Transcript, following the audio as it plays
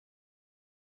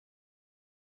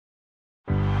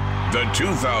The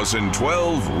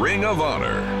 2012 Ring of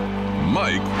Honor,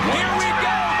 Mike White. Here we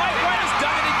go. Mike White has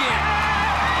done it again.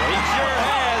 He sure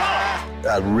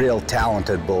has. A real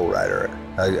talented bull rider,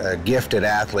 a gifted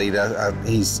athlete.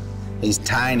 He's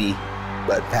tiny,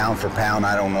 but pound for pound,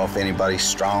 I don't know if anybody's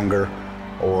stronger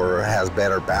or has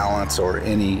better balance or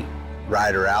any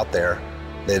rider out there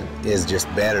that is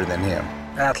just better than him.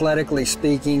 Athletically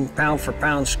speaking, pound for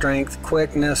pound strength,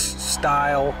 quickness,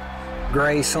 style,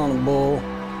 grace on the bull.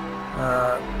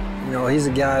 You know, he's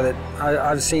a guy that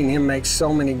I've seen him make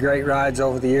so many great rides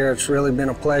over the year. It's really been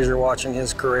a pleasure watching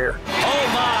his career. Oh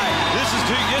my, this is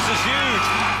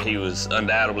huge. He was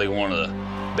undoubtedly one of the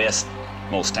best,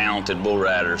 most talented bull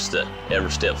riders to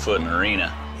ever step foot in the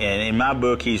arena. And in my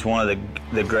book, he's one of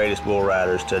the greatest bull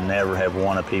riders to never have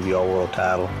won a PBR world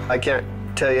title. I can't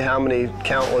tell you how many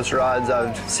countless rides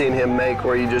I've seen him make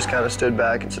where you just kind of stood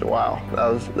back and said, wow,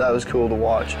 that was cool to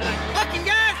watch. Looking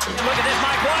good. Look at this,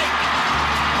 Mike White.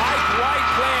 Mike White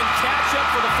playing catch up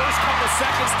for the first couple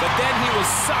seconds, but then he was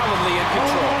solidly in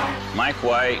control. Mike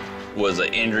White was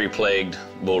an injury-plagued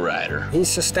bull rider. He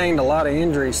sustained a lot of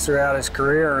injuries throughout his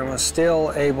career and was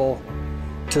still able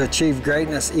to achieve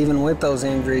greatness even with those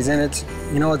injuries. And it's,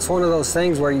 you know, it's one of those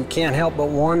things where you can't help but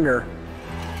wonder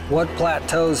what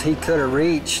plateaus he could have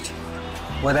reached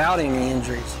without any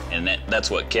injuries. And that's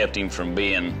what kept him from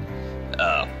being,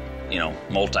 you know,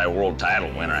 multi-world title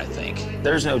winner, I think.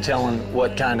 There's no telling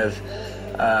what kind of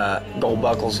gold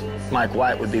buckles Mike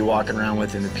White would be walking around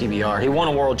with in the PBR. He won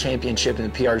a world championship in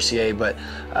the PRCA, but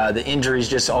the injuries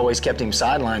just always kept him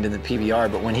sidelined in the PBR.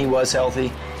 But when he was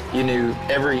healthy, you knew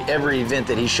every event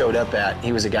that he showed up at,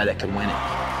 he was a guy that could win it.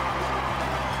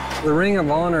 The Ring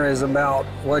of Honor is about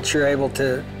what you're able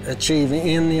to achieve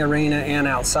in the arena and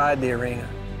outside the arena.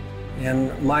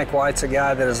 And Mike White's a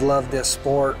guy that has loved this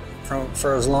sport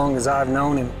for as long as I've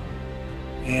known him.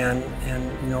 And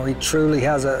you know, he truly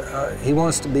has he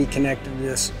wants to be connected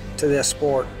to this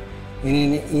sport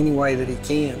in any way that he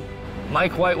can.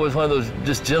 Mike White was one of those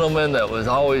just gentlemen that was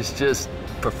always just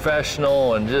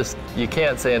professional, and just, you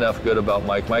can't say enough good about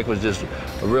Mike. Mike was just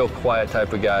a real quiet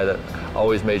type of guy that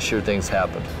always made sure things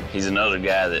happened. He's another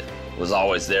guy that was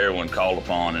always there when called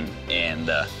upon, and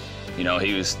you know,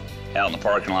 he was out in the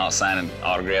parking lot signing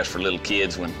autographs for little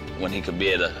kids when he could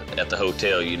be at the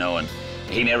hotel, you know, and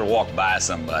he never walked by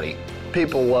somebody.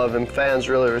 People love him. Fans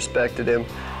really respected him.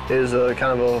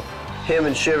 Him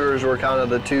and Shivers were kind of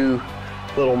the two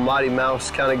little Mighty Mouse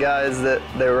kind of guys that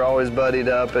they were always buddied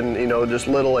up, and, you know, just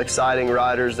little exciting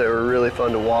riders that were really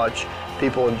fun to watch.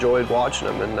 People enjoyed watching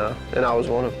them, and I was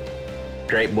one of them.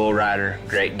 Great bull rider,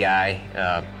 great guy.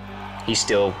 He's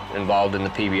still involved in the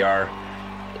PBR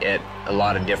at a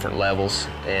lot of different levels,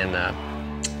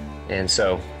 and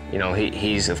so, you know,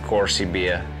 he's of course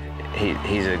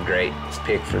he's a great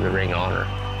pick for the Ring of Honor.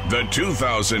 The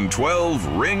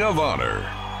 2012 Ring of Honor,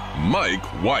 Mike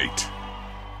White.